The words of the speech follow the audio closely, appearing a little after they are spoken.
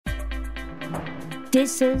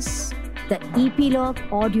This is the Epilogue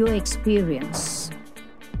audio experience.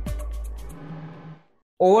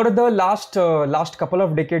 Over the last couple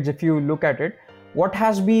of decades, if you look at it, what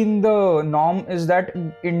has been the norm is that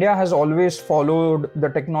India has always followed the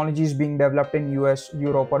technologies being developed in US,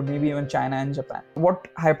 Europe, or maybe even China and Japan. What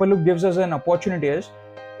Hyperloop gives us an opportunity is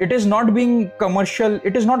it is not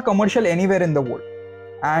commercial anywhere in the world.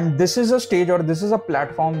 And this is a stage, or this is a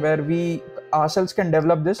platform where we ourselves can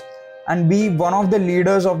develop this and be one of the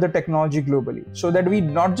leaders of the technology globally, so that we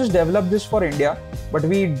not just develop this for India, but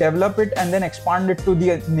we develop it and then expand it to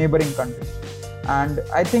the neighboring countries. And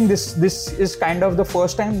I think this is kind of the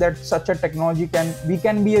first time that such a technology we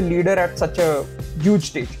can be a leader at such a huge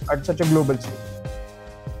stage, at such a global stage.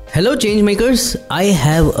 Hello changemakers, I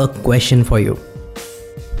have a question for you.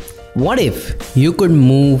 What if you could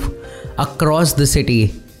move across the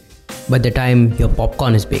city by the time your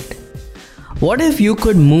popcorn is baked? What if you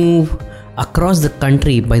could move across the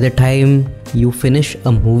country by the time you finish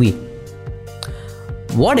a movie?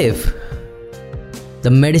 What if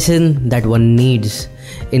the medicine that one needs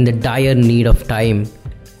in the dire need of time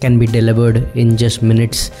can be delivered in just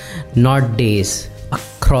minutes, not days,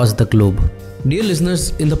 across the globe? Dear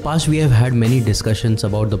listeners, in the past we have had many discussions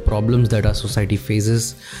about the problems that our society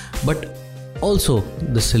faces, but also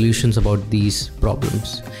the solutions about these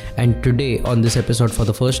problems. And today on this episode, for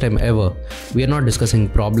the first time ever, we are not discussing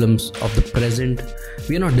problems of the present,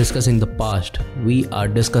 we are not discussing the past, we are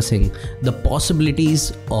discussing the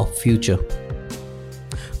possibilities of future.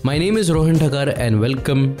 My name is Rohan Thakar and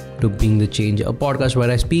welcome to Being the Change, a podcast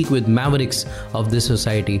where I speak with mavericks of this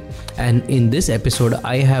society. And in this episode,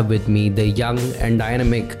 I have with me the young and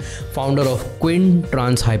dynamic founder of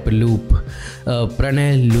Quintrans Hyperloop,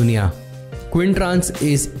 Pranay Lunia. Quintrans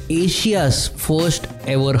is Asia's first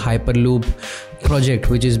ever Hyperloop project,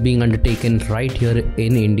 which is being undertaken right here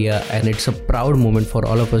in India, and it's a proud moment for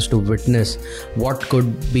all of us to witness what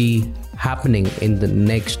could be happening in the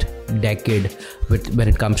next decade when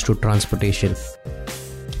it comes to transportation.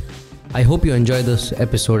 I hope you enjoy this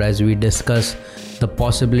episode as we discuss the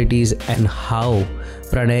possibilities and how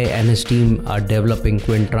Pranay and his team are developing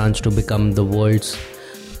Quintrans to become the world's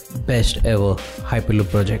best ever Hyperloop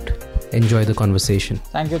project. Enjoy the conversation.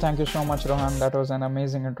 Thank you so much, Rohan. That was an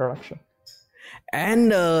amazing introduction.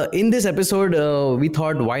 And in this episode, we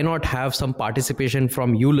thought, why not have some participation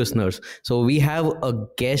from you listeners? So we have a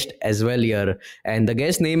guest as well here, and the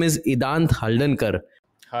guest name is Idant Haldankar.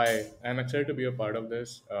 Hi, I'm excited to be a part of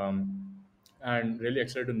this and really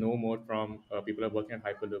excited to know more from people who are working at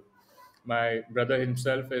Hyperloop. My brother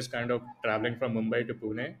himself is kind of traveling from Mumbai to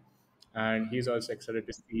Pune, and he's also excited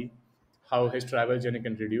to see how his travel journey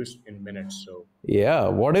can reduce in minutes. So Yeah,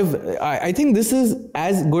 what if I think this is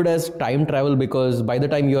as good as time travel, because by the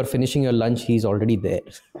time you are finishing your lunch, he's already there.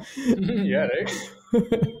 yeah, right.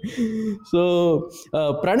 So,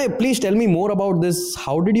 Pranay, please tell me more about this.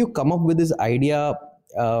 How did you come up with this idea?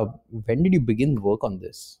 When did you begin work on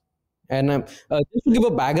this? And just to give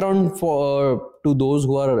a background to those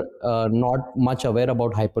who are not much aware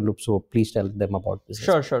about Hyperloop, so please tell them about this.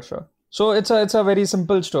 Sure. So it's a very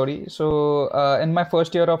simple story. So in my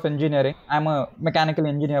first year of engineering, I'm a mechanical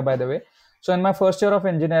engineer, by the way. So in my first year of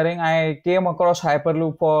engineering, I came across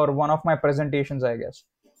Hyperloop for one of my presentations, I guess.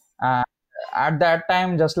 And at that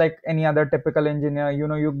time, just like any other typical engineer,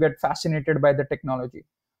 you get fascinated by the technology.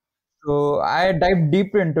 So I dived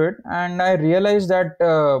deep into it, and I realized that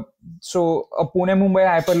so a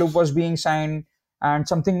Pune-Mumbai Hyperloop was being signed, and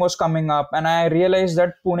something was coming up, and I realized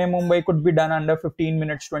that Pune-Mumbai could be done under 15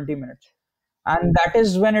 minutes, 20 minutes. And that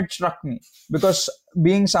is when it struck me, because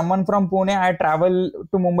being someone from Pune, I travel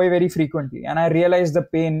to Mumbai very frequently, and I realized the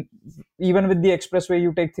pain. Even with the expressway,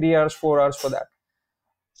 you take 3 hours, 4 hours for that.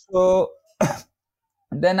 So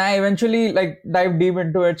then I eventually dived deep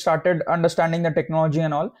into it, started understanding the technology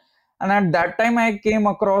and all. And at that time, I came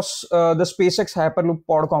across the SpaceX Hyperloop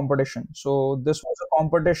Pod competition. So this was a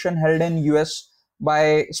competition held in US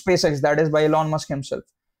by SpaceX, that is by Elon Musk himself.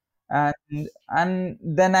 And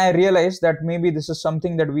then I realized that maybe this is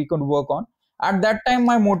something that we could work on. At that time,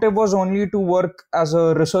 my motive was only to work as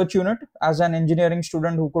a research unit, as an engineering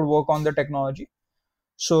student who could work on the technology.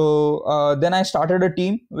 So then I started a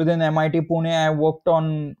team within MIT Pune. I worked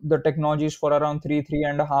on the technologies for around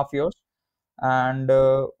 3.5 years. And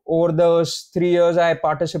over those 3 years, I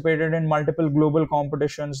participated in multiple global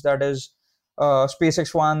competitions, that is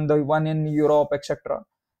SpaceX one, the one in Europe, etc.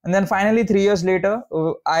 And then finally, 3 years later,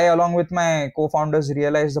 I, along with my co-founders,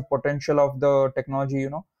 realized the potential of the technology,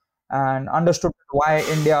 and understood why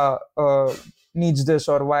India needs this,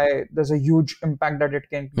 or why there's a huge impact that it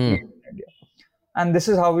can create in India. And this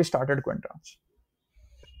is how we started Quintrans.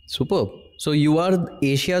 Superb. So you are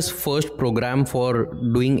Asia's first program for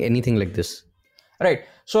doing anything like this. Right.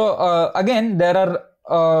 So again, there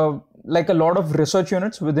are like a lot of research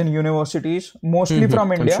units within universities, mostly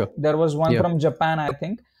from I'm India. sure. There was one Yeah. from Japan, I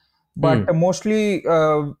think, but mostly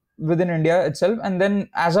within India itself. And then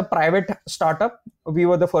as a private startup, we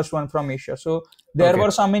were the first one from Asia. So there Okay.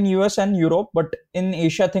 were some in US and Europe, but in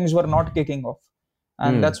Asia things were not kicking off.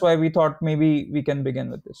 And that's why we thought maybe we can begin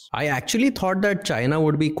with this. I actually thought that China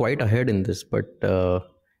would be quite ahead in this, but So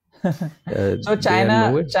they are China,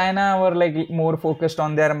 nowhere. China were like more focused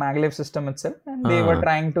on their maglev system itself, and they were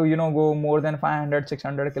trying to, go more than 500,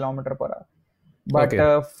 600 kilometer per hour. But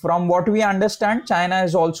Okay. from what we understand, China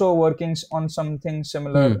is also working on something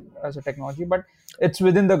similar as a technology, but it's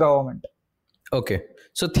within the government. Okay.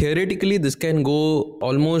 So theoretically, this can go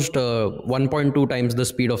almost 1.2 times the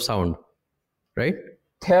speed of sound, right?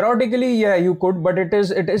 Theoretically, yeah, you could, but it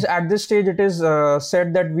is at this stage it is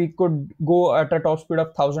said that we could go at a top speed of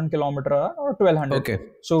 1,000 kilometer or 1,200. Okay.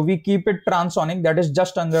 So we keep it transonic, that is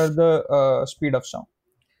just under the speed of sound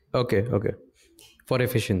Okay. Okay. For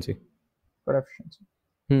efficiency. for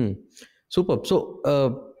efficiency. Superb. So,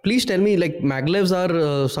 please tell me, like maglevs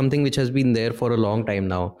are something which has been there for a long time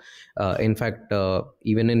now. In fact,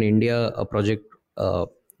 even in India, a project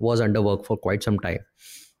was under work for quite some time.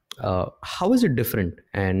 How is it different,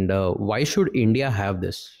 and why should India have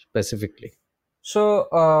this specifically? So,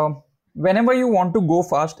 whenever you want to go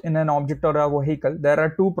fast in an object or a vehicle, there are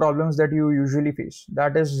two problems that you usually face.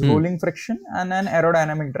 That is rolling friction and an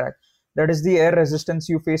aerodynamic drag. That is the air resistance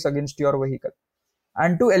you face against your vehicle.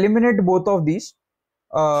 And to eliminate both of these,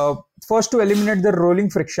 first to eliminate the rolling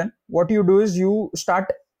friction, what you do is you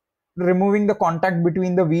start removing the contact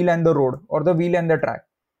between the wheel and the road, or the wheel and the track.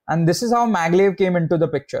 And this is how maglev came into the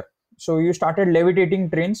picture. So you started levitating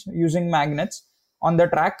trains using magnets on the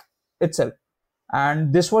track itself.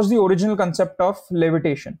 And this was the original concept of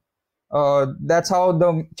levitation. That's how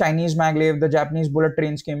the Chinese maglev, the Japanese bullet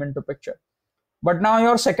trains came into picture. But now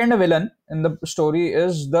your second villain in the story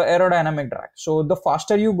is the aerodynamic drag. So the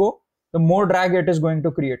faster you go, the more drag it is going to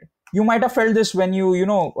create. You might have felt this when you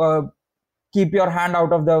keep your hand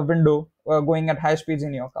out of the window going at high speeds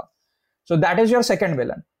in your car. So that is your second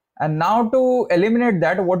villain. And now to eliminate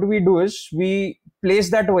that, what we do is we place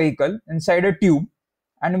that vehicle inside a tube,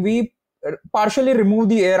 and we partially remove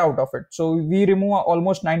the air out of it. So we remove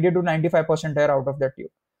almost 90 to 95% air out of that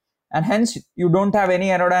tube. And hence you don't have any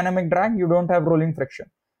aerodynamic drag, you don't have rolling friction.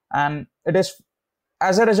 And it is,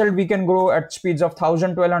 as a result, we can grow at speeds of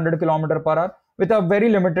 1,000, 1,200 kilometer per hour with a very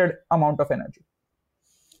limited amount of energy.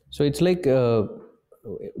 So it's like the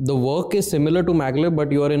work is similar to maglev,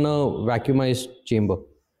 but you are in a vacuumized chamber.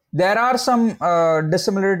 There are some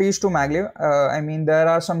dissimilarities to maglev. I mean, there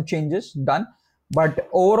are some changes done, but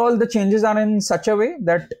overall the changes are in such a way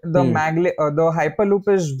that the the Hyperloop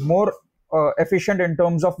is more efficient in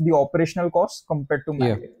terms of the operational costs compared to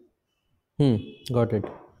maglev. Got it.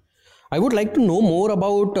 I would like to know more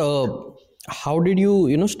about how did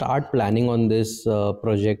you start planning on this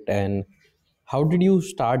project, and how did you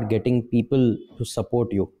start getting people to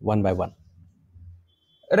support you one by one?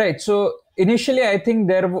 Right. So initially, I think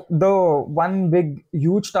the one big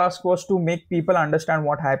huge task was to make people understand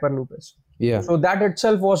what Hyperloop is. Yeah. So that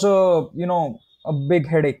itself was a big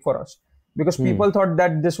headache for us, because people thought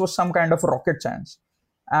that this was some kind of rocket science.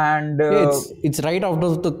 And It's right out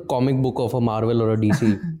of the comic book of a Marvel or a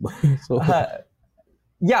DC. So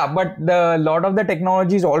yeah, but the lot of the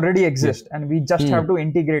technologies already exist, and we just have to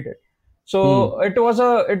integrate it. So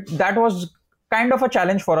that was kind of a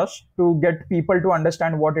challenge for us to get people to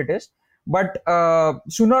understand what it is. But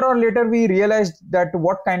sooner or later, we realized that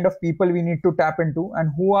what kind of people we need to tap into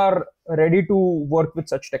and who are ready to work with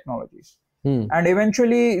such technologies. And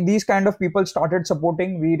eventually, these kind of people started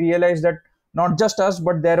supporting. We realized that not just us,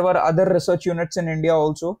 but there were other research units in India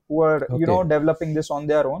also who were, developing this on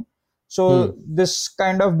their own. So this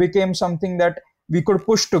kind of became something that we could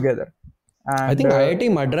push together. And, I think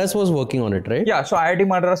IIT Madras was working on it, right? Yeah, so IIT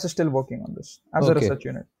Madras is still working on this as a research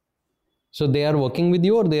unit. So they are working with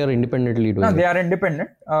you, or they are independently doing No, it? they are independent.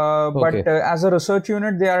 But as a research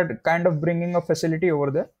unit, they are kind of bringing a facility over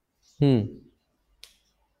there.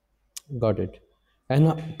 Got it.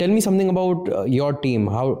 And tell me something about your team.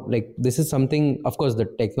 How, like, this is something, of course, the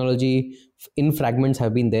technology in fragments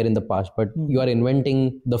have been there in the past, but you are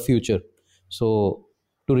inventing the future. So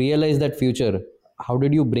to realize that future, how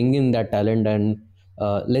did you bring in that talent? And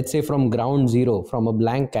let's say from ground zero, from a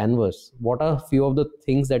blank canvas, what are a few of the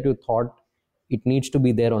things that you thought it needs to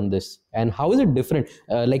be there on this? And how is it different?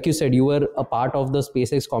 Like you said, you were a part of the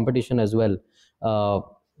SpaceX competition as well,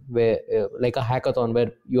 where like a hackathon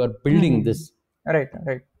where you are building this. Right.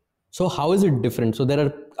 So how is it different? So there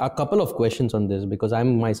are a couple of questions on this because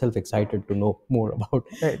I'm myself excited to know more about.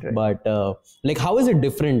 Right, right. But like, how is it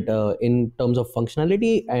different in terms of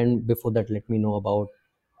functionality? And before that, let me know about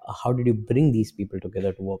how did you bring these people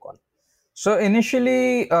together to work on? So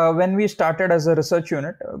initially, when we started as a research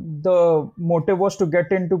unit, the motive was to get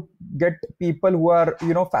people who are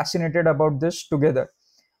fascinated about this together.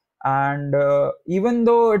 And even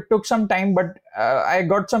though it took some time, but I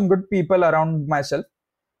got some good people around myself.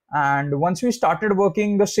 And once we started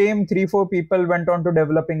working, the same 3-4 people went on to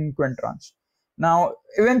developing Quintrons. Now,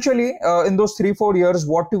 eventually, in those 3-4 years,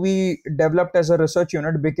 what we developed as a research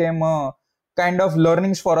unit became a kind of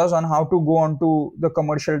learnings for us on how to go on to the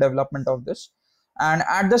commercial development of this. And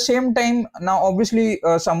at the same time, now obviously,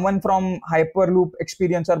 someone from Hyperloop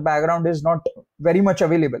experience or background is not very much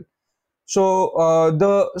available. So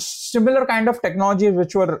the similar kind of technologies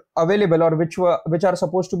which were available or which are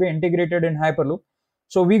supposed to be integrated in Hyperloop.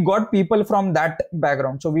 So we got people from that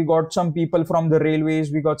background. So we got some people from the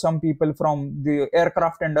railways, we got some people from the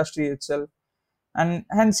aircraft industry itself, and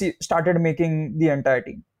hence started making the entire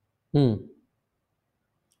team.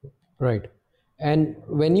 Right. And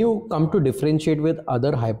when you come to differentiate with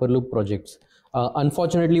other Hyperloop projects,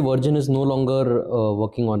 unfortunately, Virgin is no longer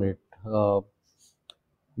working on it.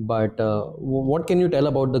 But what can you tell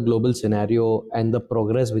about the global scenario and the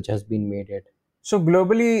progress which has been made yet? So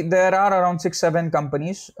globally, there are around 6-7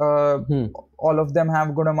 companies. All of them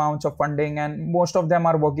have good amounts of funding, and most of them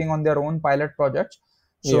are working on their own pilot projects.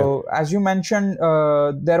 So as you mentioned,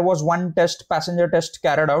 there was one passenger test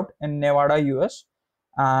carried out in Nevada, US.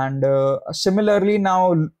 And similarly,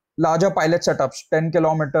 now larger pilot setups, 10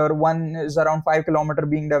 kilometer, one is around 5 kilometer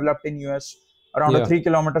being developed in US, around a 3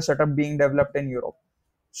 kilometer setup being developed in Europe.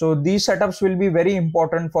 So these setups will be very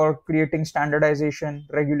important for creating standardization,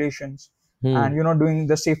 regulations, and doing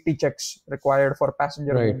the safety checks required for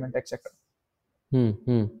passenger movement, etc.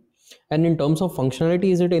 And in terms of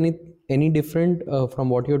functionality, is it any different from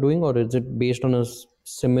what you're doing, or is it based on a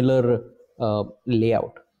similar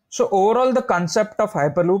layout? So overall, the concept of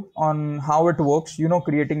Hyperloop on how it works,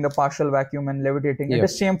 creating the partial vacuum and levitating, it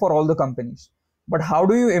is same for all the companies. But how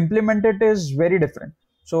do you implement it is very different.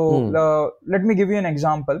 So let me give you an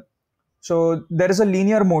example. So there is a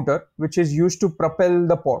linear motor which is used to propel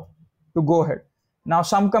the pod to go ahead. Now,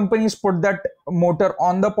 some companies put that motor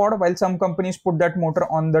on the pod, while some companies put that motor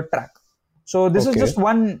on the track. So this is just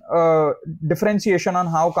one differentiation on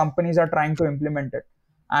how companies are trying to implement it.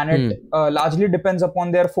 And it largely depends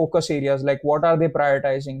upon their focus areas, like what are they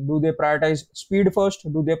prioritizing? Do they prioritize speed first?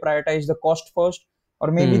 Do they prioritize the cost first?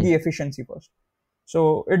 Or maybe the efficiency first?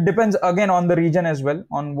 So it depends again on the region as well,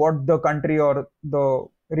 on what the country or the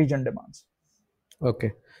region demands.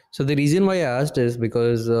 Okay. So the reason why I asked is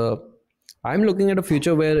because I'm looking at a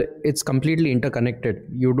future where it's completely interconnected.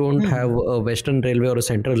 You don't have a Western Railway or a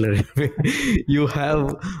Central Railway. You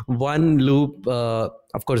have one loop,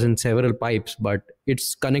 of course, in several pipes, but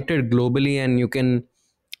it's connected globally, and you can,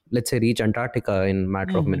 let's say, reach Antarctica in a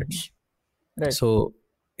matter of minutes. Right. So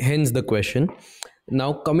hence the question.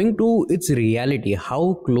 Now, coming to its reality,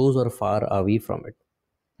 how close or far are we from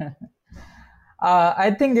it?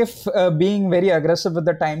 I think if being very aggressive with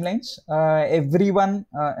the timelines, everyone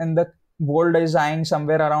in the world is eyeing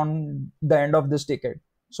somewhere around the end of this decade.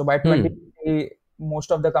 So by 2020,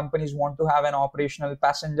 most of the companies want to have an operational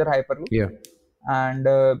passenger Hyperloop. Yeah. And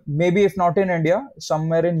maybe if not in India,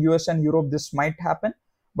 somewhere in US and Europe, this might happen.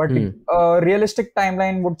 But a realistic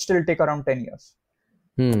timeline would still take around 10 years.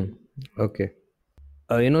 Okay.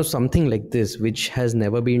 Something like this, which has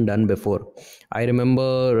never been done before. I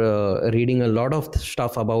remember reading a lot of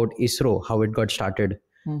stuff about ISRO, how it got started.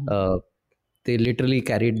 They literally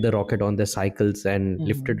carried the rocket on their cycles and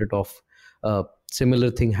lifted it off.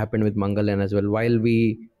 Similar thing happened with Mangalyaan as well. While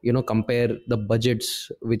we, compare the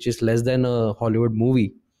budgets, which is less than a Hollywood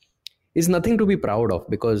movie, is nothing to be proud of,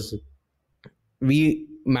 because we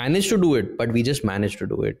managed to do it, but we just managed to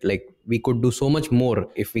do it. Like, we could do so much more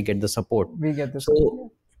if we get the support.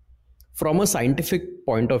 So from a scientific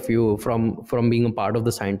point of view, from being a part of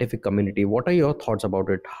the scientific community, what are your thoughts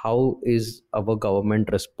about it? How is our government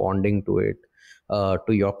responding to it,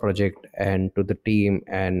 to your project and to the team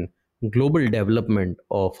and global development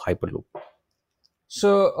of Hyperloop?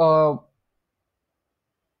 So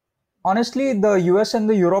honestly, the US and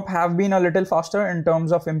the Europe have been a little faster in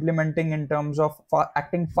terms of implementing, in terms of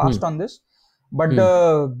acting fast on this. But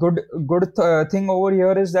the good thing over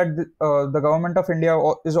here is that the government of India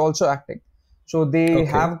is also acting. So they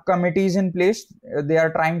have committees in place. They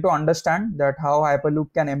are trying to understand that how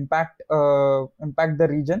Hyperloop can impact the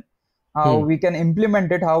region, how we can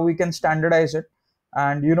implement it, how we can standardize it.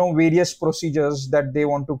 and various procedures that they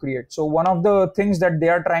want to create. So one of the things that they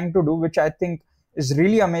are trying to do, which I think is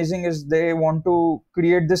really amazing, is they want to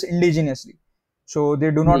create this indigenously. So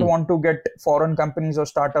they do not Hmm. want to get foreign companies or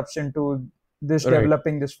startups into this, Right.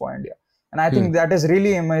 developing this for India. And I Hmm. think that is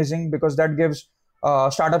really amazing, because that gives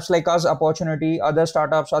startups like us opportunity, other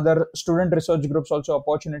startups, other student research groups also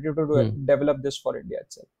opportunity to Hmm. develop this for India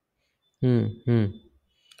itself. Hmm. Hmm.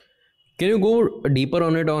 Can you go deeper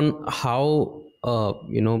on it, on how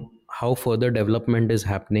how further development is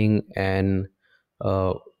happening, and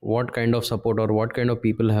what kind of support or what kind of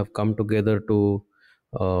people have come together to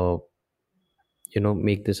uh,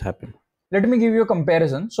 make this happen? Let me give you a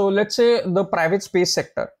comparison. So let's say the private space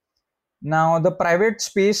sector. Now, the private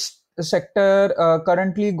space sector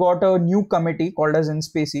currently got a new committee called as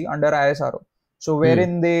InSpacey under ISRO. So, Hmm.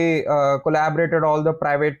 wherein they collaborated all the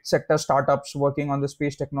private sector startups working on the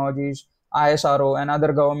space technologies, ISRO, and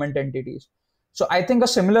other government entities. So, I think a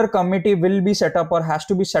similar committee will be set up or has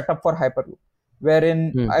to be set up for Hyperloop,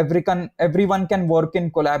 wherein Hmm. everyone can work in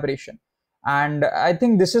collaboration. And I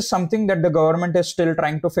think this is something that the government is still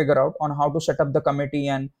trying to figure out on how to set up the committee,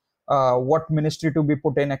 and what ministry to be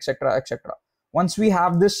put in, etc., etc. Once we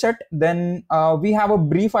have this set, then we have a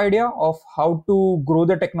brief idea of how to grow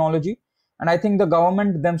the technology, and I think the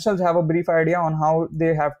government themselves have a brief idea on how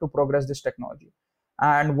they have to progress this technology.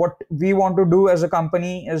 And what we want to do as a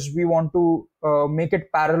company is we want to make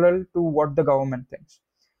it parallel to what the government thinks.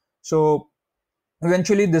 So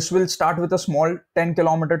eventually, this will start with a small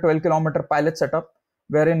 10-kilometer, 12-kilometer pilot setup,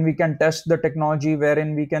 wherein we can test the technology,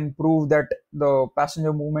 wherein we can prove that the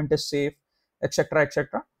passenger movement is safe, etc.,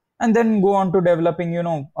 etc., and then go on to developing, a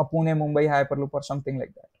Pune Mumbai Hyperloop or something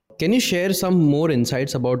like that. Can you share some more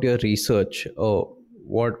insights about your research?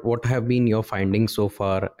 What have been your findings so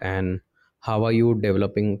far, and how are you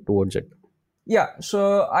developing towards it? Yeah,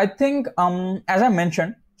 so I think, as I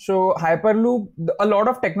mentioned, so Hyperloop, a lot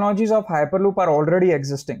of technologies of Hyperloop are already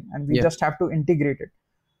existing, and we Yeah. just have to integrate it.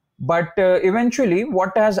 But eventually,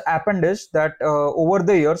 what has happened is that over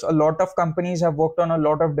the years, a lot of companies have worked on a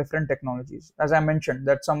lot of different technologies. As I mentioned,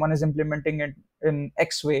 that someone is implementing it in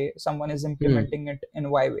X way, someone is Hmm. implementing it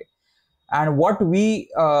in Y way. And what we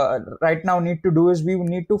right now need to do is we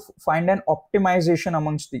need to find an optimization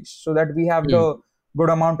amongst these, so that we have Hmm. the good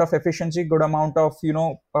amount of efficiency, good amount of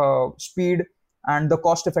speed, and the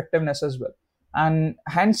cost effectiveness as well. And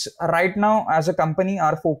hence, right now, as a company,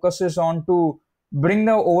 our focus is on to bring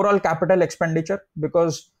the overall capital expenditure,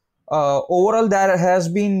 because overall there has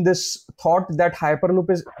been this thought that Hyperloop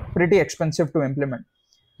is pretty expensive to implement,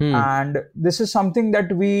 Hmm. and this is something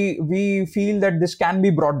that we feel that this can be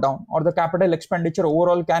brought down, or the capital expenditure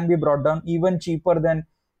overall can be brought down even cheaper than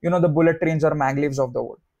the bullet trains or maglevs of the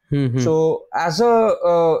world. Hmm. Hmm. So as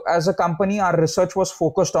a company, our research was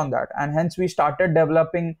focused on that, and hence we started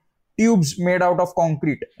developing tubes made out of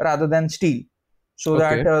concrete rather than steel, so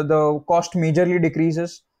that Okay. the cost majorly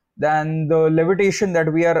decreases. Then the levitation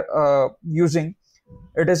that we are using,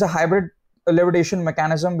 it is a hybrid levitation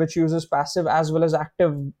mechanism which uses passive as well as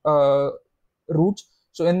active routes.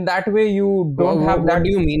 So in that way, you What, don't have what that. do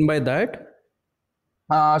you mean by that?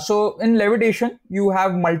 So in levitation, you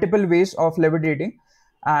have multiple ways of levitating,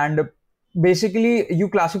 and basically you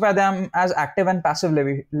classify them as active and passive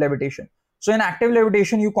levitation. So in active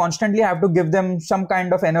levitation, you constantly have to give them some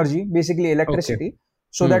kind of energy, basically Okay. electricity,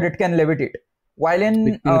 so Hmm. that it can levitate. While It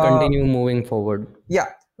in can continue moving forward. yeah,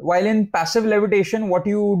 while in passive levitation, what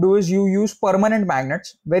you do is you use permanent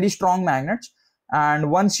magnets, very strong magnets, and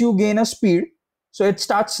once you gain a speed, so it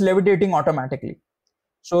starts levitating automatically.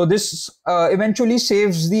 So this eventually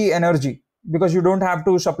saves the energy, because you don't have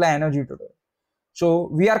to supply energy to it. So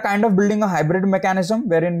we are kind of building a hybrid mechanism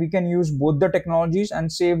wherein we can use both the technologies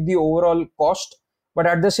and save the overall cost, but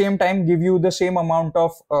at the same time give you the same amount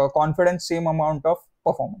of confidence, same amount of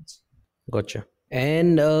performance. Gotcha.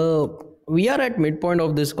 And we are at midpoint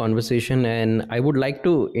of this conversation, and I would like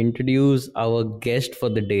to introduce our guest for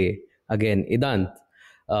the day again, Idant.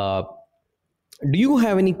 Uh, do you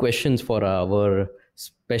have any questions for our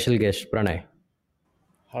special guest, Pranay?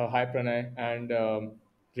 Hi, Pranay, and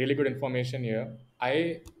really good information here.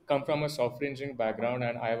 I come from a software engineering background,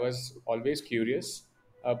 and I was always curious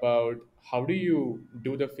about how do you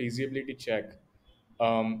do the feasibility check.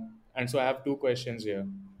 And so I have two questions here.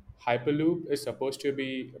 Hyperloop is supposed to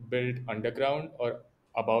be built underground or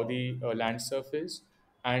above the land surface,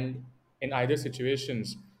 and in either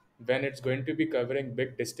situations, when it's going to be covering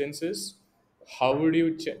big distances, how would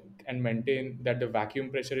you check and maintain that the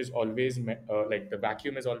vacuum pressure is always like the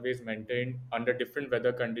vacuum is always maintained under different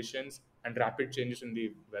weather conditions and rapid changes in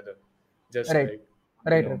the weather, just Right, like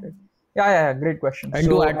you right, know right, right. Yeah, great question. And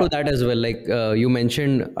to add to that as well, like you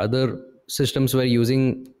mentioned, other systems were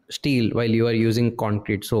using steel while you are using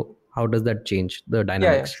concrete. So how does that change the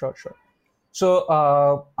dynamics? Sure.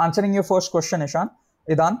 So, answering your first question,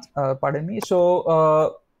 Idant, pardon me.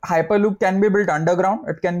 So, Hyperloop can be built underground,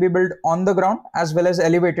 it can be built on the ground as well as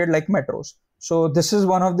elevated like metros. So, this is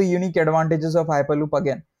one of the unique advantages of Hyperloop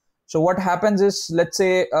again. So, what happens is, let's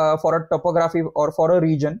say for a topography or for a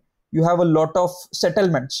region, you have a lot of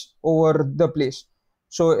settlements over the place.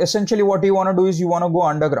 So, essentially, what you want to do is you want to go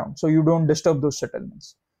underground so you don't disturb those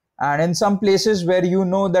settlements. And in some places where you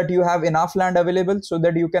know that you have enough land available so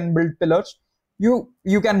that you can build pillars,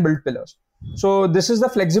 you can build pillars. So this is the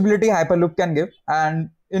flexibility Hyperloop can give.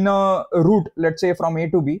 And in a route, let's say from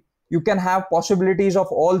A to B, you can have possibilities of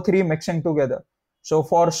all three mixing together. So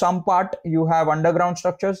for some part you have underground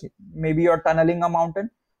structures, maybe you're tunneling a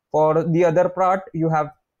mountain. For the other part you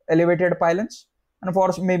have elevated pylons, and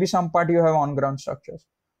for maybe some part you have on ground structures.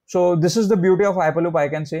 So this is the beauty of Hyperloop, I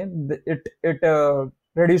can say. It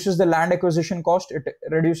reduces the land acquisition cost, it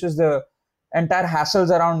reduces the entire hassles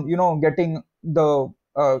around getting the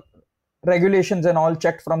regulations and all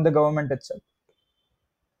checked from the government itself.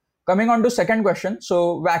 Coming on to second question,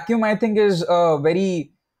 so vacuum I think is a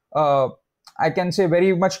very I can say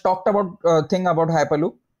very much talked about thing about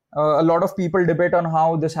Hyperloop. A lot of people debate on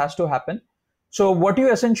how this has to happen. So what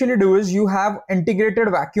you essentially do is you have integrated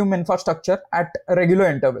vacuum infrastructure at regular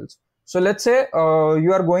intervals. So let's say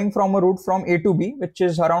you are going from a route from A to B, which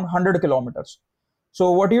is around 100 kilometers.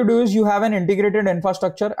 So what you do is you have an integrated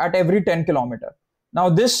infrastructure at every 10 kilometer. Now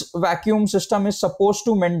this vacuum system is supposed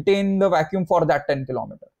to maintain the vacuum for that 10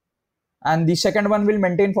 kilometer. And the second one will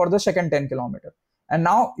maintain for the second 10 kilometer. And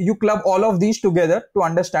now you club all of these together to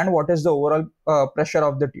understand what is the overall pressure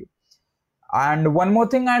of the tube. And one more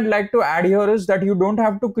thing I'd like to add here is that you don't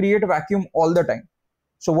have to create vacuum all the time.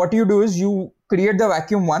 So what you do is you create the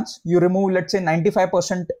vacuum once, you remove, let's say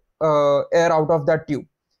 95% air out of that tube.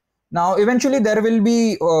 Now, eventually there will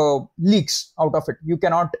be leaks out of it. You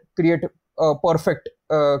cannot create a perfect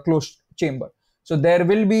closed chamber. So there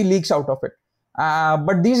will be leaks out of it.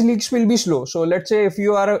 But these leaks will be slow. So let's say if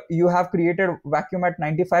you have created vacuum at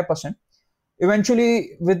 95%,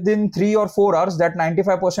 eventually within 3 or 4 hours, that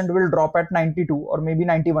 95% will drop at 92 or maybe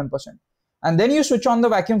 91%. And then you switch on the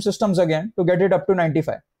vacuum systems again to get it up to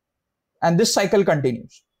 95. And this cycle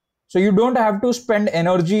continues. So you don't have to spend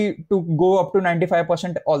energy to go up to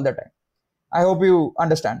 95% all the time. I hope you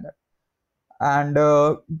understand that. And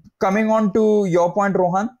coming on to your point,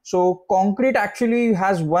 Rohan, so concrete actually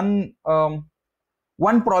has one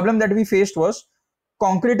problem that we faced was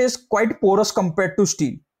concrete is quite porous compared to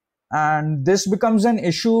steel. And this becomes an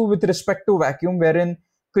issue with respect to vacuum, wherein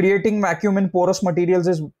creating vacuum in porous materials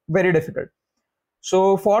is very difficult.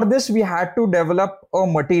 So for this, we had to develop a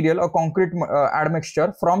material, a concrete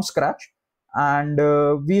admixture from scratch. And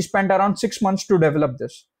we spent around 6 months to develop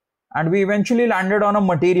this. And we eventually landed on a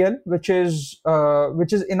material which is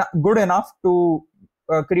good enough to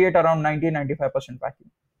create around 90-95%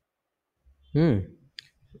 vacuum.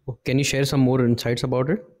 Can you share some more insights about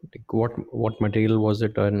it? Like what material was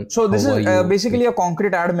it? And so this is basically a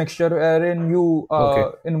concrete admixture wherein you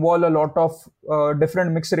involve a lot of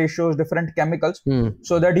different mix ratios, different chemicals,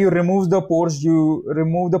 so that you remove the pores, you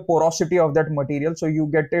remove the porosity of that material, so you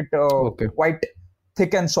get it quite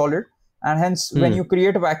thick and solid. And hence, when you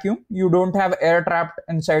create vacuum, you don't have air trapped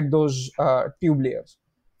inside those tube layers.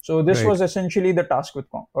 So this was essentially the task with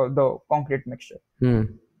the concrete mixture.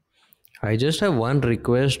 I just have one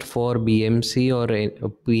request for BMC or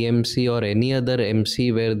PMC or any other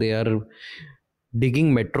MC where they are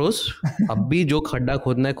digging metros. अब भी जो खड्डा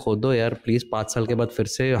खोदना है खोदो यार, please 5 साल के बाद फिर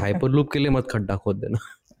से हाइपरलूप के लिए मत खड्डा खोद देना.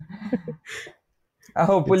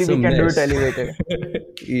 Hopefully we can do it elevated.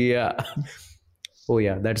 Yeah. Oh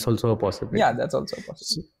yeah, that's also a possibility. Yeah, that's also a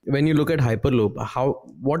possibility. When you look at Hyperloop,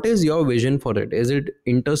 what is your vision for it? Is it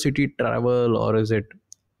intercity travel or is it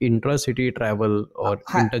intracity travel or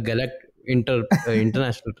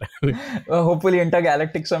international travel? Hopefully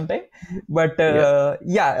intergalactic sometime. But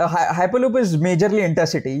Hyperloop is majorly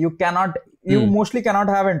intercity. You mostly cannot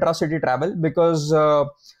have intracity travel because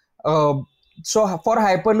so for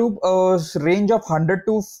Hyperloop, a range of 100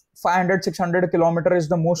 to 500, 600 kilometer is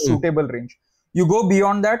the most suitable range. You go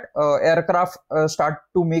beyond that, aircraft start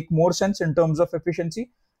to make more sense in terms of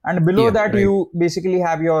efficiency. And below that, you basically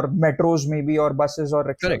have your metros maybe or buses or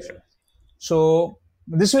rickshaws. Correct. So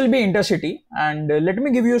this will be intercity. And let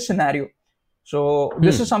me give you a scenario. So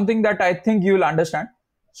this is something that I think you will understand.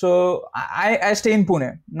 So I stay in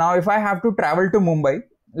Pune. Now, if I have to travel to Mumbai,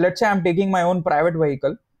 let's say I'm taking my own private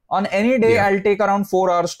vehicle. On any day, I'll take around 4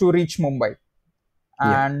 hours to reach Mumbai.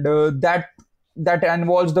 and that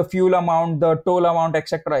involves the fuel amount, the toll amount,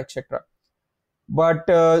 etc., etc. But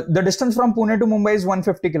the distance from Pune to Mumbai is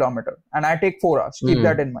 150 kilometer, and I take 4 hours. Keep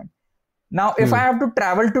that in mind. Now, if I have to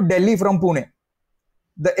travel to Delhi from Pune,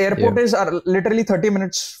 the airport is literally 30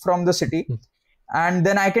 minutes from the city, and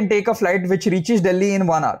then I can take a flight which reaches Delhi in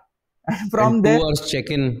 1 hour. And from and there, 2 hours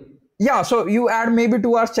check-in. yeah, so you add maybe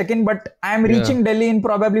 2 hours check-in, but I am reaching Delhi in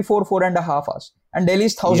probably 4.5 hours, and Delhi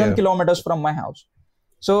is 1,000 kilometers from my house.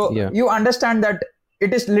 So you understand that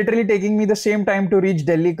it is literally taking me the same time to reach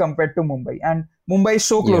Delhi compared to Mumbai, and Mumbai is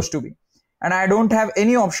so close to me, and I don't have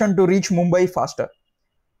any option to reach Mumbai faster.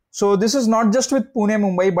 So this is not just with Pune,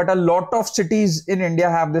 Mumbai, but a lot of cities in India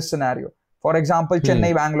have this scenario. For example,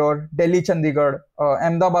 Chennai, Bangalore, Delhi, Chandigarh,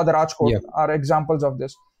 Ahmedabad, Rajkot are examples of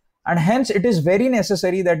this. And hence, it is very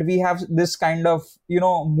necessary that we have this kind of,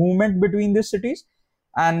 movement between these cities,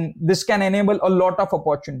 and this can enable a lot of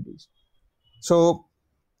opportunities. So,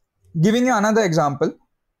 giving you another example,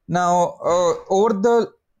 now, over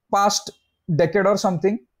the past decade or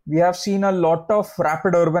something, we have seen a lot of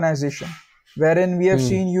rapid urbanization, wherein we have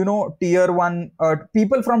seen, tier 1,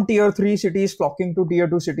 people from tier 3 cities flocking to tier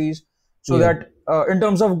 2 cities, so that in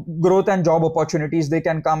terms of growth and job opportunities, they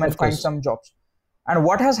can come and find some jobs. And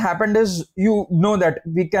what has happened is, that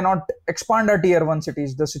we cannot expand our tier 1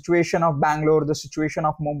 cities, the situation of Bangalore, the situation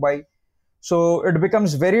of Mumbai. So it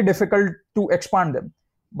becomes very difficult to expand them.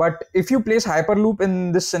 But if you place Hyperloop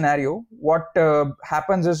in this scenario, what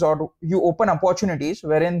happens is, or you open opportunities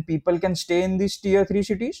wherein people can stay in these tier 3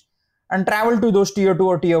 cities and travel to those tier 2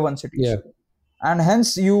 or tier 1 cities. Yeah. And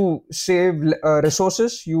hence you save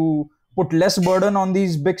resources, you put less burden on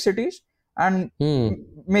these big cities, and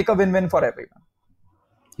make a win-win for everyone.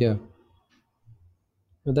 Yeah.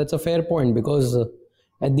 That's a fair point, because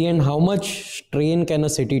at the end, how much strain can a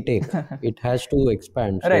city take? It has to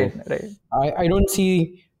expand. So Right. I don't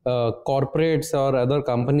see corporates or other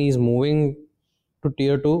companies moving to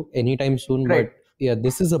tier 2 anytime soon. Right. But yeah,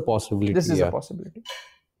 this is a possibility. This is a possibility.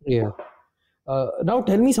 Yeah. Now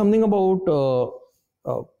tell me something about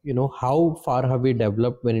how far have we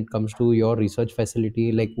developed when it comes to your research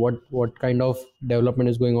facility? Like what kind of development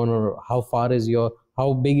is going on, or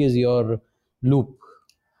how big is your loop?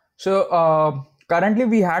 So currently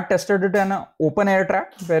we had tested it in an open air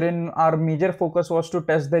track, wherein our major focus was to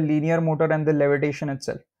test the linear motor and the levitation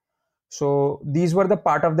itself. So these were the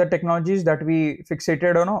part of the technologies that we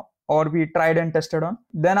fixated on, or we tried and tested on.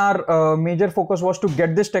 Then our major focus was to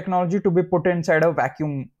get this technology to be put inside a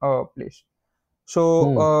vacuum place.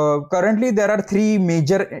 So currently there are 3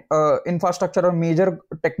 major infrastructure or major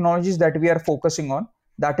technologies that we are focusing on.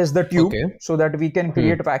 That is the tube, so that we can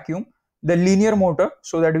create vacuum, the linear motor,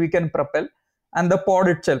 so that we can propel, and the pod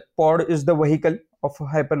itself. Pod is the vehicle of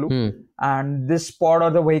Hyperloop, and this pod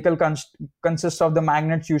or the vehicle consists of the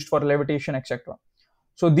magnets used for levitation, etc.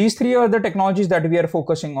 So these 3 are the technologies that we are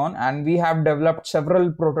focusing on, and we have developed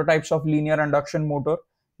several prototypes of linear induction motor.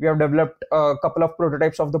 We have developed a couple of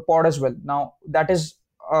prototypes of the pod as well. Now that is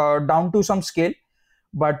down to some scale,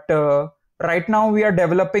 but right now we are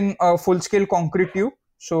developing a full-scale concrete tube,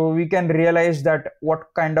 so we can realize that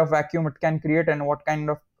what kind of vacuum it can create and what kind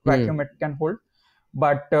of vacuum it can hold.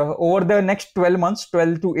 But over the next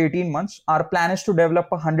 12 to 18 months, our plan is to develop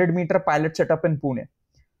a 100-meter pilot setup in Pune.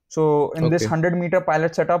 So in this 100-meter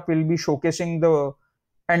pilot setup, we'll be showcasing the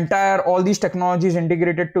all these technologies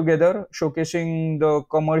integrated together, showcasing the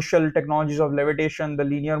commercial technologies of levitation, the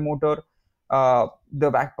linear motor,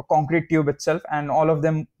 the concrete tube itself, and all of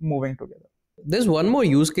them moving together. There's one more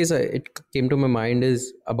use case it came to my mind,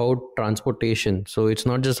 is about transportation. So it's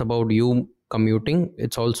not just about you commuting,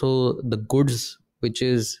 it's also the goods which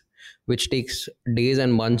takes days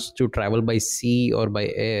and months to travel by sea or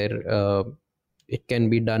by air. It can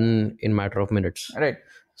be done in matter of minutes. Right.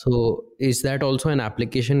 So is that also an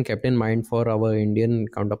application kept in mind for our Indian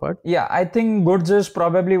counterpart? Yeah, I think goods is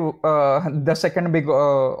probably the second big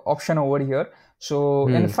option over here. So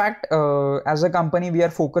in fact, as a company, we are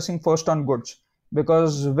focusing first on goods,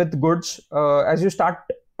 because with goods, as you start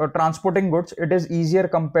transporting goods, it is easier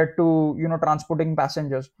compared to transporting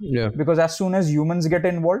passengers. Yeah. Because as soon as humans get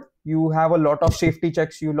involved, you have a lot of safety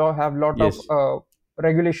checks. You have a lot of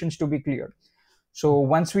regulations to be cleared. So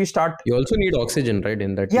once we start, you also need oxygen, right?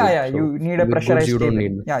 In that. Yeah. So you need a pressurized cabin.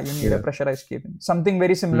 Need. Yeah, you need a pressurized cabin. Something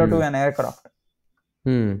very similar to an aircraft.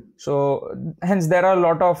 So hence there are a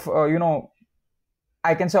lot of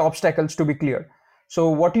I can say obstacles to be cleared. So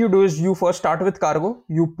what you do is you first start with cargo.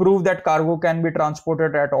 You prove that cargo can be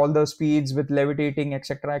transported at all the speeds with levitating,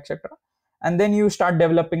 etc., etc., and then you start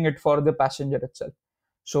developing it for the passenger itself.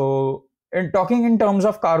 So in talking in terms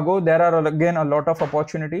of cargo, there are again a lot of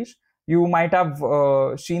opportunities. you might have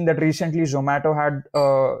seen that recently Zomato had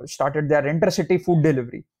started their intercity food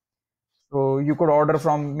delivery. So you could order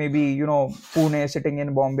from maybe, Pune sitting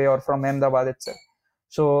in Bombay or from Ahmedabad itself.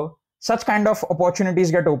 So such kind of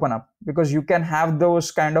opportunities get open up because you can have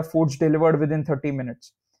those kind of foods delivered within 30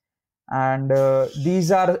 minutes. And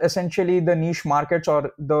these are essentially the niche markets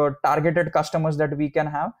or the targeted customers that we can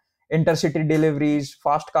have: intercity deliveries,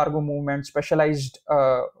 fast cargo movement, specialized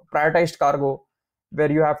prioritized cargo,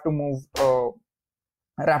 where you have to move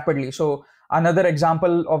rapidly. So another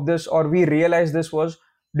example of this, or we realized this, was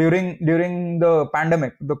during the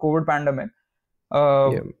pandemic, the COVID pandemic.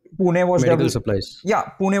 Yeah. Pune was Medical supplies.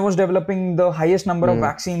 Pune was developing the highest number of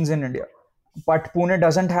vaccines in India, but Pune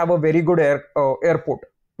doesn't have a very good airport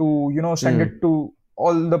to send it to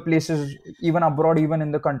all the places, even abroad, even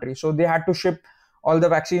in the country. So they had to ship all the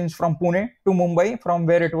vaccines from Pune to Mumbai, from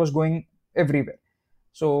where it was going everywhere.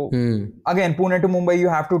 So again, Pune to Mumbai, you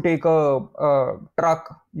have to take a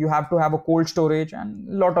truck, you have to have a cold storage, and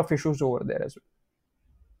a lot of issues over there as well.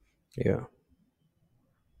 Yeah,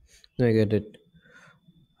 I get it.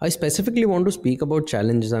 I specifically want to speak about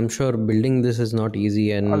challenges. I'm sure building this is not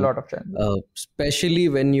easy, and A lot of challenges. especially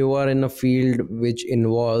when you are in a field which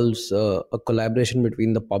involves a collaboration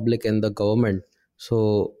between the public and the government.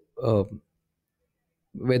 So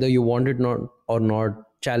whether you want it not or not,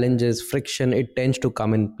 challenges, friction, it tends to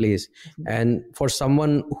come in place. And for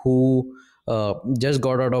someone who just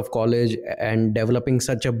got out of college and developing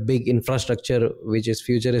such a big infrastructure which is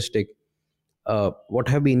futuristic, what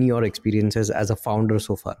have been your experiences as a founder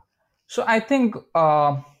so far? So I think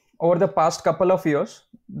over the past couple of years,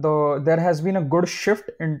 there has been a good shift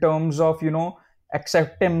in terms of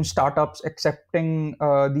accepting startups, accepting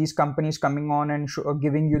these companies coming on and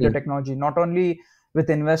giving you the technology, not only with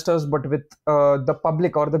investors but with the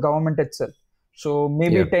public or the government itself. So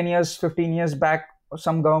maybe 10 years, 15 years back,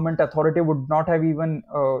 some government authority would not have even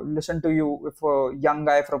listened to you if a young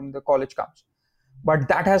guy from the college comes. But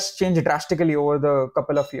that has changed drastically over the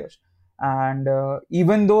couple of years. And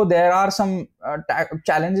even though there are some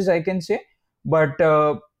challenges, I can say, but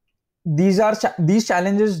these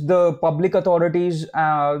challenges, the public authorities,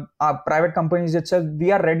 our private companies itself,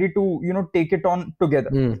 we are ready to take it on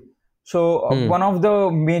together. So one of the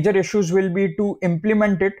major issues will be to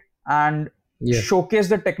implement it and showcase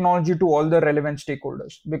the technology to all the relevant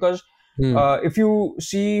stakeholders. Because if you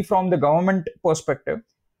see from the government perspective,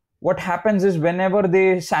 what happens is whenever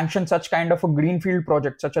they sanction such kind of a greenfield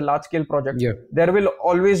project, such a large scale project, there will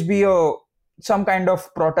always be some kind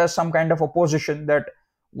of protest, some kind of opposition that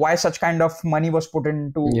why such kind of money was put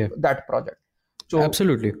into that project. So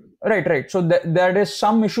absolutely. Right. So there is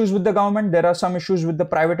some issues with the government. There are some issues with the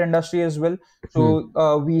private industry as well.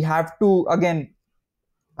 So we have to, again,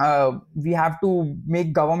 we have to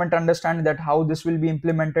make government understand that how this will be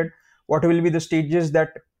implemented, what will be the stages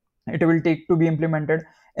that it will take to be implemented.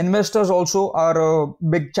 Investors also are a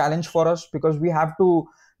big challenge for us because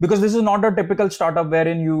because this is not a typical startup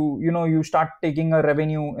wherein you start taking a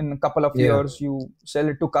revenue in a couple of years, you sell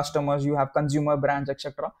it to customers, you have consumer brands,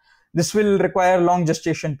 etc. This will require long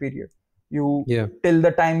gestation period. Till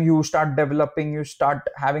the time you start developing, you start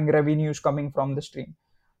having revenues coming from the stream.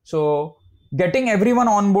 So getting everyone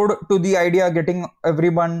on board to the idea, getting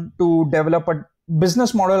everyone to develop a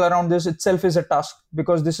business model around this itself is a task,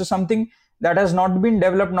 because this is something that has not been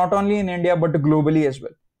developed not only in India but globally as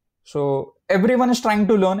well. So everyone is trying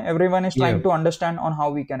to learn, everyone is trying to understand on how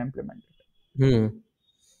we can implement it.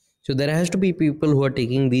 So there has to be people who are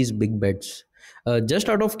taking these big bets. Just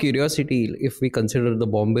out of curiosity, if we consider the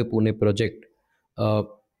Bombay Pune project,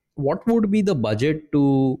 what would be the budget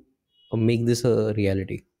to make this a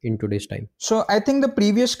reality in today's time? So I think the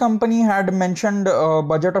previous company had mentioned a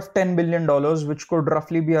budget of $10 billion, which could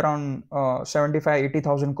roughly be around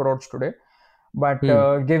 75,000-80,000 crores today. But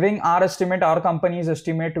giving our estimate, our company's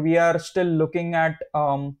estimate, we are still looking at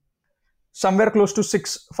somewhere close to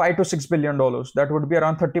 $5 to $6 billion. That would be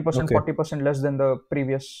around 30%, 40% less than the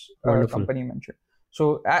previous company mentioned.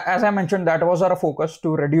 So as I mentioned, that was our focus,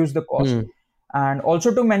 to reduce the cost. And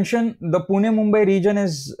also to mention, the Pune-Mumbai region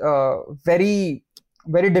is very,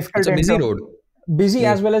 very difficult. It's a busy road. Busy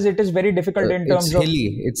as well as it is very difficult in terms of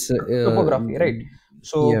hilly. It's topography, right?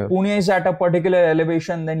 So Pune is at a particular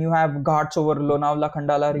elevation, then you have ghats over Lonavala,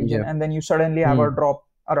 Khandala region, and then you suddenly have a drop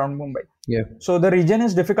around Mumbai. So the region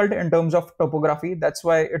is difficult in terms of topography. That's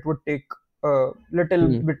why it would take a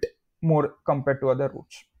little bit more compared to other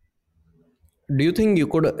routes. Do you think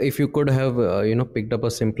if you could have, picked up a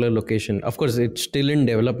simpler location? Of course, it's still in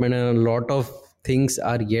development and a lot of things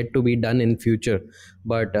are yet to be done in future.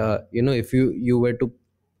 But, if you were to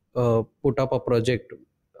put up a project,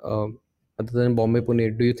 a other than Bombay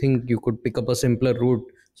Pune, do you think you could pick up a simpler route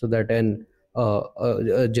so that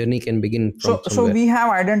a journey can begin from So somewhere? we have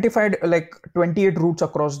identified like 28 routes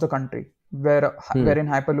across the country wherein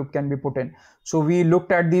Hyperloop can be put in. So we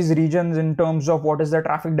looked at these regions in terms of what is the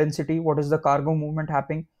traffic density, what is the cargo movement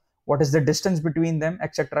happening, what is the distance between them,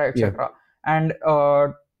 etc., etc. And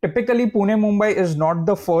typically Pune Mumbai is not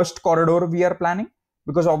the first corridor we are planning,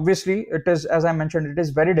 because obviously it is, as I mentioned, it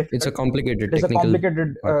is very difficult. It's a complicated It is a technical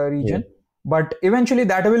complicated part. region. But eventually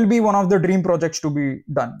that will be one of the dream projects to be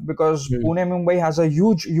done, because Pune Mumbai has a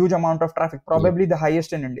huge amount of traffic, probably the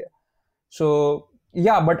highest in India. So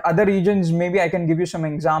yeah, but other regions, maybe I can give you some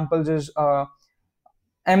examples, is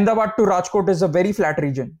Ahmedabad to Rajkot is a very flat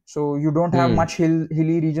region, so you don't have much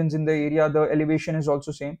hilly regions in the area. The elevation is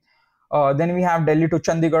also same. Then we have Delhi to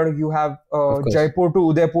Chandigarh. You have Jaipur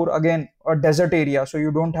to Udaipur, again a desert area, so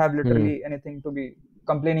you don't have literally anything to be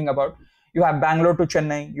complaining about. You have Bangalore to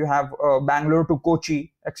Chennai. You have Bangalore to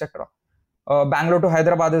Kochi, etc. Bangalore to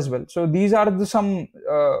Hyderabad as well. So these are some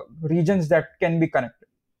regions that can be connected.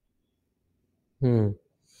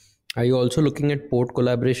 Are you also looking at port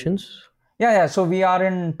collaborations? Yeah. So we are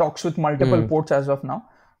in talks with multiple ports as of now.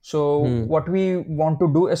 So what we want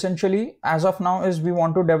to do essentially as of now is we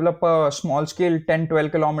want to develop a small scale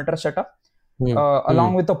 10-12 kilometer setup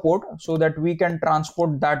along with the port, so that we can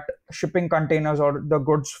transport that shipping containers or the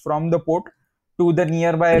goods from the port to the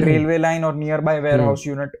nearby railway line or nearby warehouse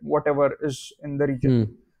unit, whatever is in the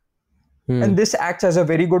region. And this acts as a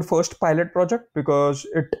very good first pilot project, because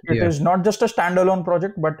it is not just a standalone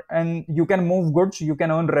project, but and you can move goods, you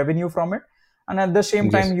can earn revenue from it, and at the same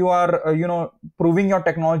time you are proving your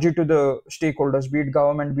technology to the stakeholders, be it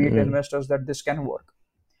government, be it investors, that this can work.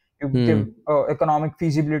 You give economic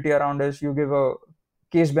feasibility around this, you give a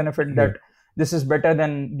case benefit that this is better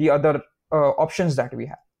than the other options that we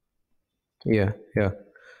have. Yeah.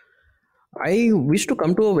 I wish to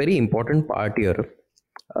come to a very important part here.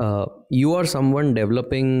 You are someone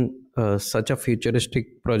developing such a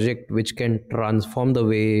futuristic project which can transform the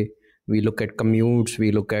way we look at commutes,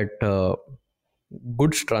 we look at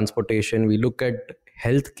goods transportation, we look at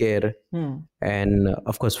healthcare, and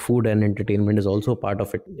of course food and entertainment is also part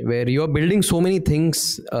of it, where you're building so many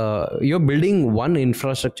things. You're building one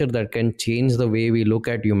infrastructure that can change the way we look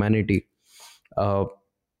at humanity.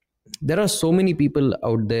 There are so many people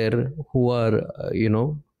out there who are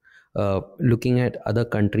looking at other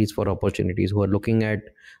countries for opportunities, who are looking at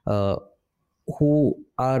who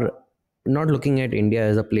are not looking at India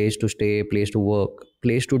as a place to stay, place to work,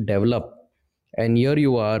 place to develop. And here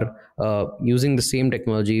you are using the same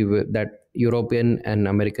technology that European and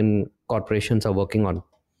American corporations are working on.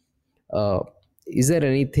 Is there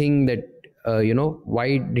anything that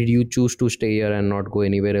why did you choose to stay here and not go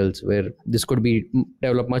anywhere else where this could be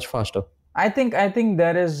developed much faster? I think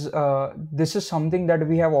there is this is something that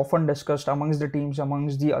we have often discussed amongst the teams,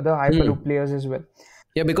 amongst the other Hyperloop players as well.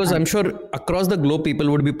 Yeah, because I'm sure across the globe people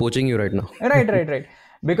would be poaching you right now. Right.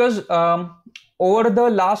 Because over the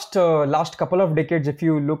last couple of decades, if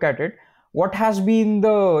you look at it, what has been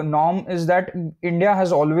the norm is that India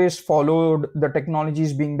has always followed the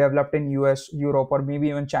technologies being developed in US, Europe, or maybe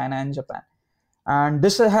even China and Japan. And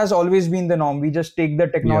this has always been the norm. We just take the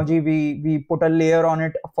technology, we put a layer on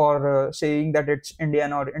it for saying that it's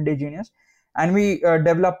Indian or indigenous, and we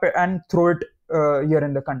develop it and throw it here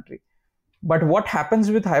in the country. But what happens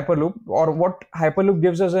with Hyperloop, or what Hyperloop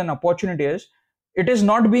gives us an opportunity, is it is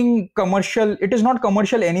not being commercial. It is not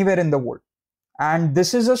commercial anywhere in the world. And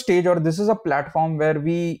this is a stage, or this is a platform where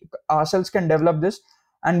we ourselves can develop this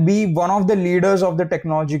and be one of the leaders of the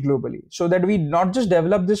technology globally, so that we not just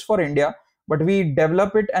develop this for India, but we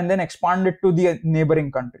develop it and then expand it to the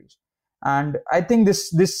neighboring countries. And I think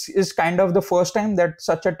this is kind of the first time that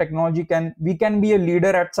such a technology we can be a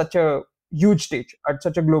leader at such a huge stage, at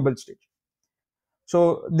such a global stage.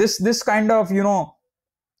 So this kind of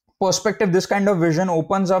perspective, this kind of vision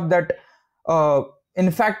opens up that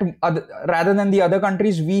in fact, rather than the other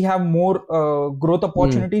countries, we have more growth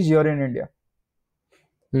opportunities here in India.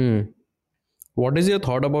 What is your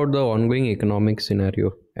thought about the ongoing economic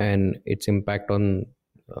scenario and its impact on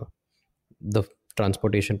the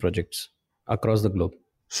transportation projects across the globe?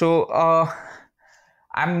 So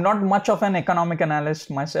I'm not much of an economic analyst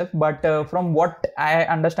myself, but from what I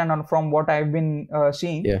understand and from what I've been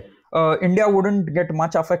seeing, India wouldn't get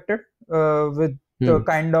much affected with the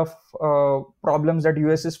kind of problems that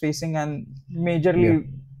US is facing, and majorly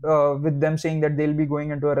with them saying that they'll be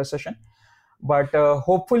going into a recession. But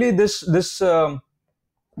hopefully this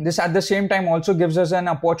at the same time also gives us an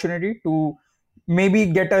opportunity to maybe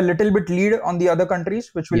get a little bit lead on the other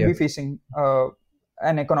countries which will be facing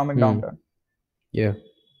an economic downturn. Yeah.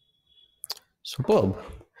 Superb.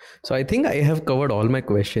 So I think I have covered all my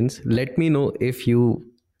questions. Let me know if you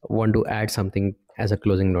want to add something as a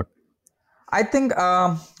closing note. I think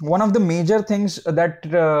one of the major things that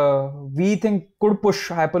we think could push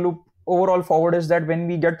Hyperloop overall forward is that when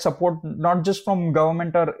we get support not just from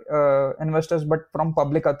government or investors, but from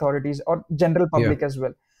public authorities or general public as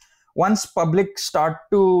well. Once public start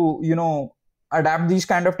to adapt these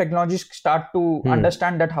kind of technologies, start to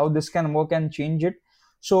understand that how this can work and change it,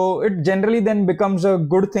 so it generally then becomes a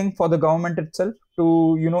good thing for the government itself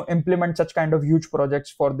to implement such kind of huge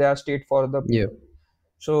projects for their state, for the people.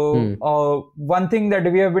 So one thing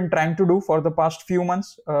that we have been trying to do for the past few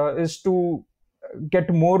months is to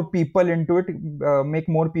get more people into it, make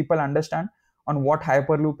more people understand on what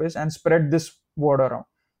Hyperloop is, and spread this word around.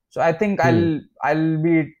 So I think I'll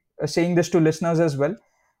be saying this to listeners as well,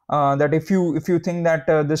 that if you think that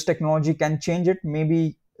this technology can change it,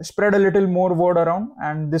 maybe spread a little more word around,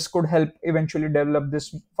 and this could help eventually develop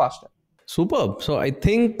this faster. Superb. So I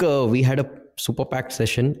think we had a super packed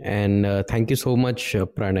session, and thank you so much,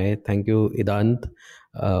 Pranay. Thank you, Idant,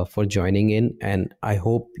 for joining in. And I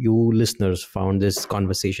hope you listeners found this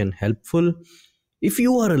conversation helpful. If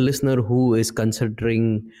you are a listener who is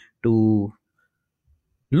considering to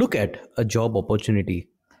look at a job opportunity,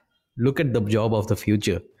 look at the job of the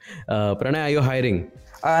future. Pranay, are you hiring?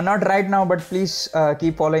 Not right now, but please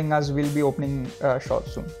keep following us. We'll be opening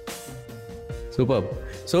shops soon. Superb.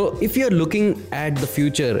 So if you're looking at the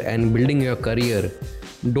future and building your career,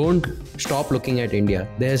 don't stop looking at India.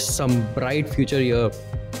 There's some bright future here.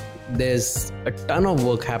 There's a ton of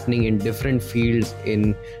work happening in different fields,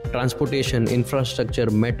 in transportation, infrastructure,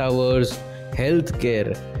 metaverse,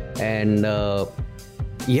 healthcare, and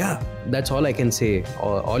that's all I can say.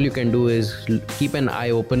 All you can do is keep an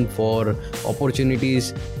eye open for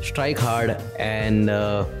opportunities, strike hard, and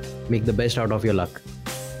make the best out of your luck.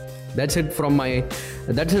 That's it from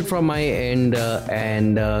my end,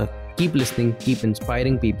 and keep listening, keep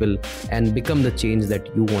inspiring people, and become the change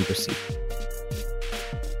that you want to see.